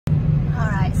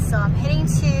Alright, so I'm heading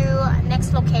to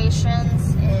next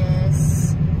locations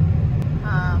is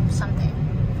something.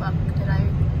 Fuck, did I?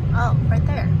 Oh, right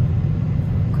there.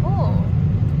 Cool.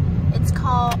 It's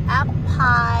called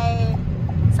Alpine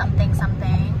something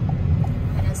something,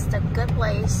 and it's the good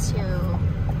place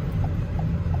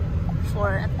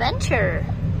for adventure.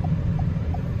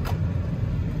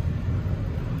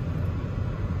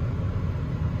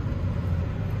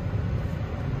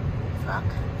 Fuck,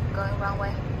 going wrong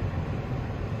way.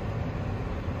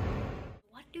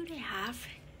 What do they have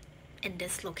in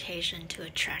this location to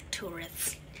attract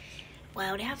tourists?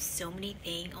 Well, they have so many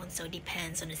things. Also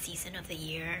depends on the season of the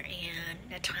year and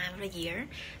the time of the year.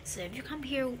 So if you come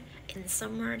here in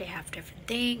summer, they have different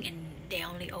things, and they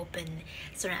only open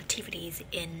certain activities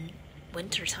in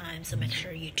winter time. So make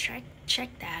sure you check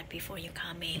that before you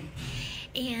come in.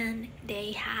 And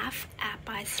they have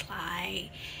Alpine Slide.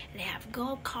 They have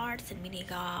go-karts and mini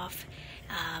golf,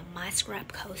 my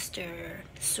scrap coaster,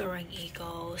 Soaring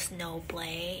Eagle, snow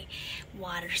blade,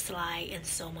 water slide, and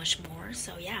so much more.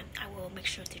 So yeah, I will make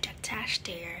sure to attach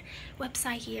their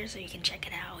website here so you can check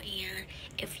it out. And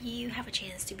if you have a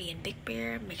chance to be in Big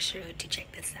Bear, make sure to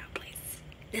check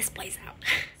this place out.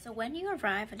 So when you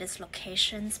arrive at this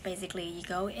locations, basically you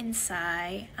go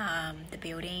inside the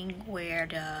building where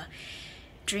the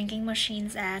drinking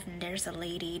machines at, and there's a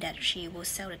lady that she will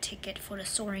sell the ticket for the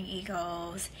Soaring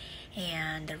Eagles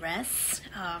and the rest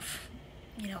of,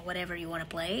 you know, whatever you want to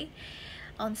play.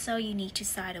 Also, you need to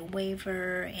sign a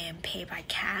waiver and pay by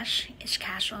cash. It's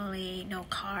cash only, no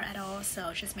card at all.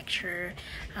 So just make sure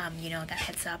you know that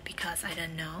heads up, because I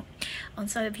don't know.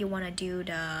 Also, if you want to do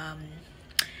the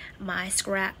my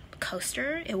scrap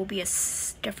coaster, it will be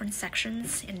different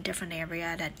sections in different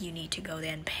area that you need to go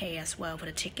there and pay as well for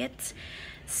the tickets.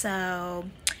 So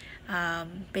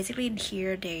basically in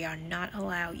here they are not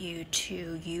allow you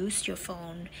to use your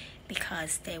phone,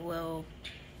 because they will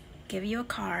give you a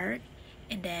card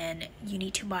and then you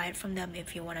need to buy it from them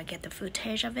if you want to get the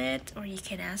footage of it, or you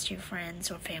can ask your friends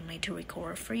or family to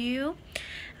record for you,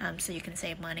 so you can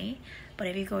save money. But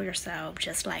if you go yourself,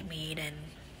 just like me, then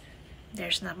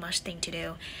there's not much thing to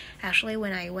do. Actually,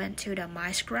 when I went to the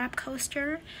My Scrap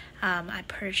coaster, I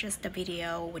purchased the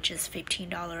video, which is $15,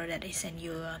 that they send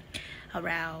you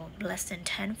around less than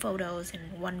 10 photos in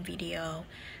one video,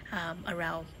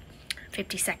 around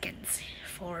 50 seconds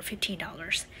for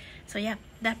 $15. So yeah,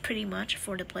 that pretty much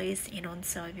for the place. And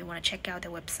also if you want to check out the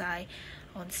website,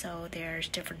 also there's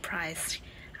different price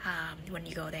when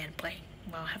you go there and play.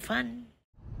 Well, have fun.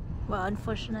 Well,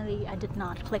 unfortunately, I did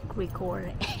not click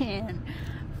record and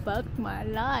fucked my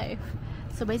life.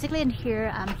 So basically in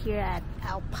here, I'm here at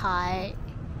Alpine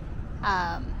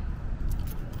at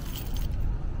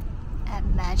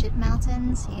Magic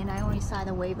Mountains, and I only signed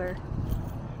a waiver.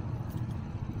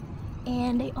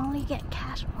 And they only get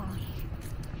cash only.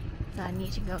 So I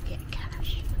need to go get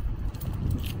cash.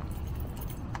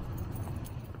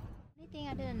 Anything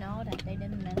I didn't know, that they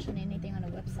didn't mention anything on the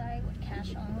website with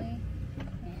cash only.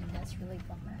 And that's really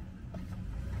bummer.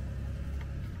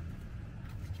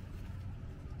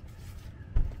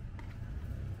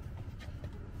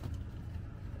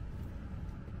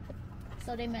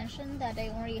 So they mentioned that they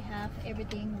already have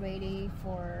everything ready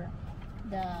for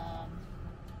the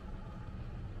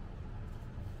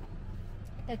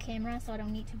camera, so I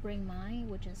don't need to bring mine,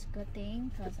 which is a good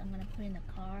thing, because I'm gonna put in the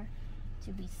car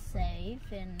to be safe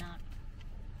and not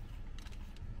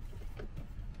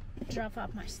drop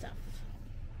off my stuff.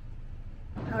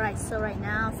 Alright, so right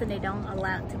now, so they don't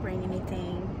allow to bring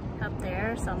anything up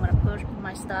there, so I'm gonna put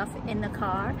my stuff in the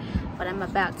car, but I'm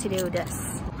about to do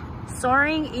this.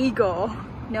 Soaring Eagle.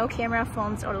 No camera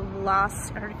phones or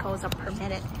lost articles are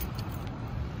permitted.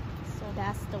 So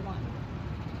that's the one.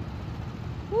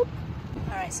 Whoop.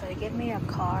 Alright, so they give me a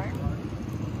card.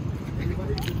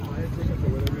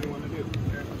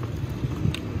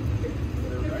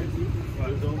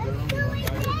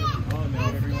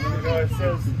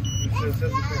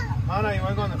 Anna, you want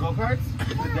to go on the go-karts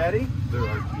with Daddy?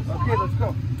 Okay, let's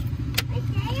go.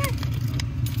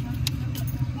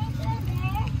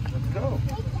 Let's go.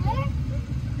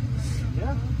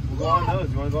 Yeah, we'll go on those.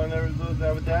 You want to go on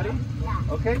there with Daddy?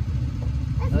 Yeah. Okay.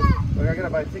 I gotta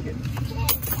buy a ticket.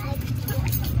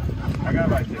 I gotta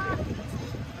buy a ticket.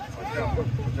 Watch out for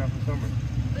summer.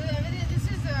 This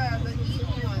is the eating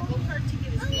one. Go-kart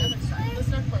ticket is the other side. The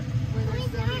snack bar.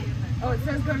 Oh, it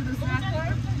says go to the snack bar?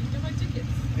 You do my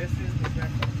tickets. This is the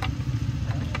snack bar.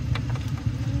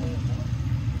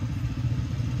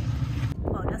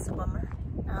 Oh, that's a bummer.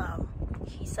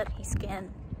 He said he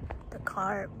scanned the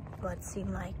card, but it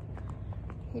seemed like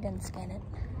he didn't scan it.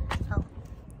 Oh.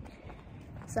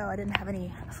 so I didn't have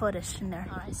any footage in there.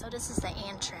 All right, so this is the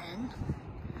entrance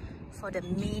for the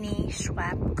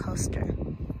MINESHAFT coaster.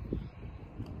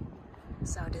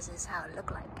 So this is how it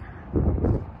looked like.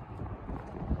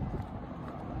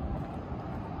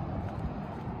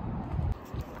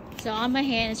 So on my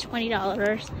hand is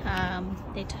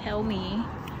 $20. They tell me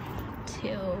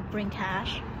to bring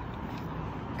cash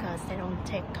because they don't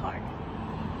take card.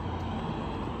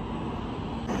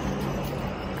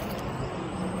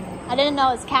 I didn't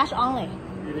know it's cash only.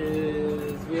 It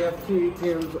is. We have 2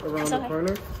 ATMs around the okay.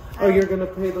 corner. Oh, you're gonna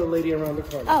pay the lady around the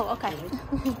corner. Oh, okay.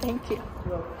 Thank you.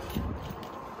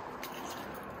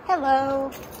 Hello.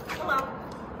 Hello.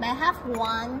 May I have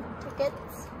 1 ticket?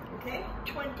 Okay,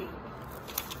 20.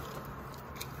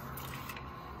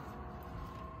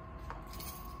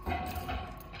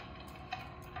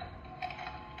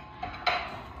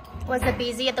 Was it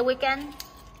busy at the weekend?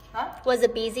 Huh? Was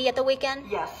it busy at the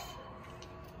weekend? Yes.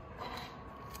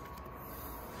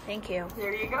 Thank you.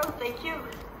 There you go. Thank you.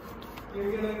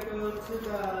 You're gonna go to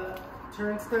the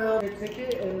turnstile, your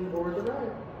ticket, and board the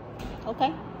ride.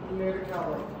 Okay. Near the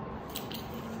cowboy.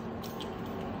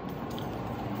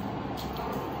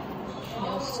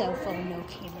 No cell phone, no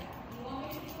camera.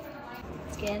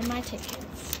 Scan my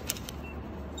tickets.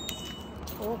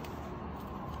 Cool.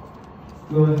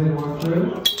 Go ahead and walk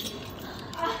through.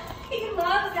 He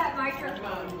loves that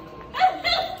microphone.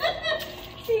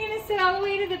 So you're gonna sit all the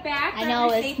way to the back? I know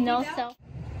it's no cell.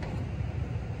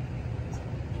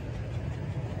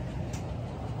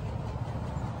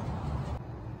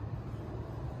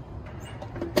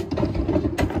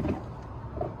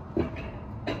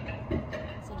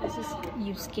 So this is,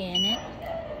 you scan it,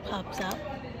 pops up.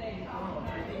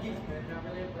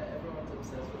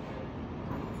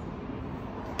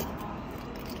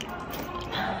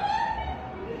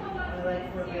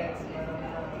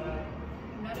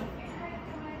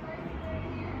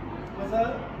 What's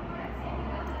up?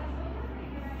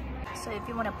 So if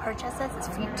you want to purchase this, it's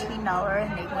 $15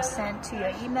 and they will send to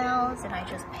your emails and I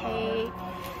just pay,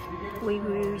 we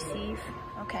will receive.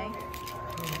 Okay,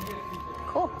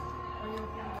 cool.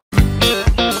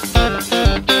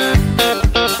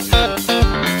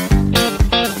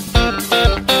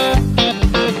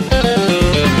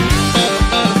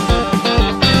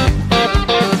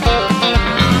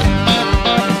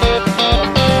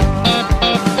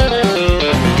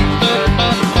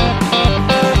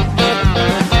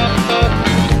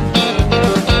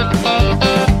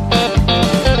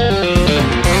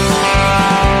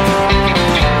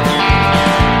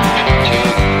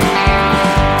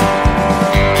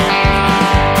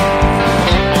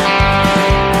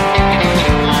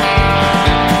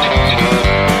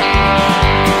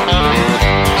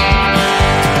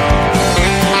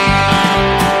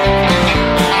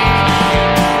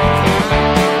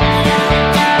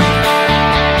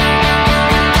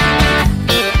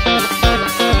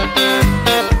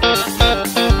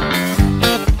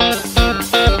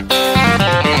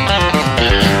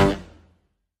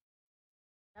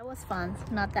 Was fun.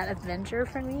 Not that adventure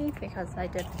for me because I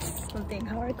did something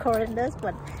hardcore in this,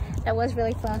 but that was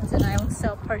really fun and I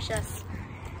also purchased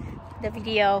the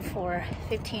video for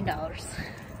 $15.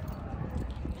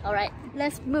 All right,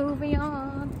 let's move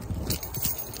on.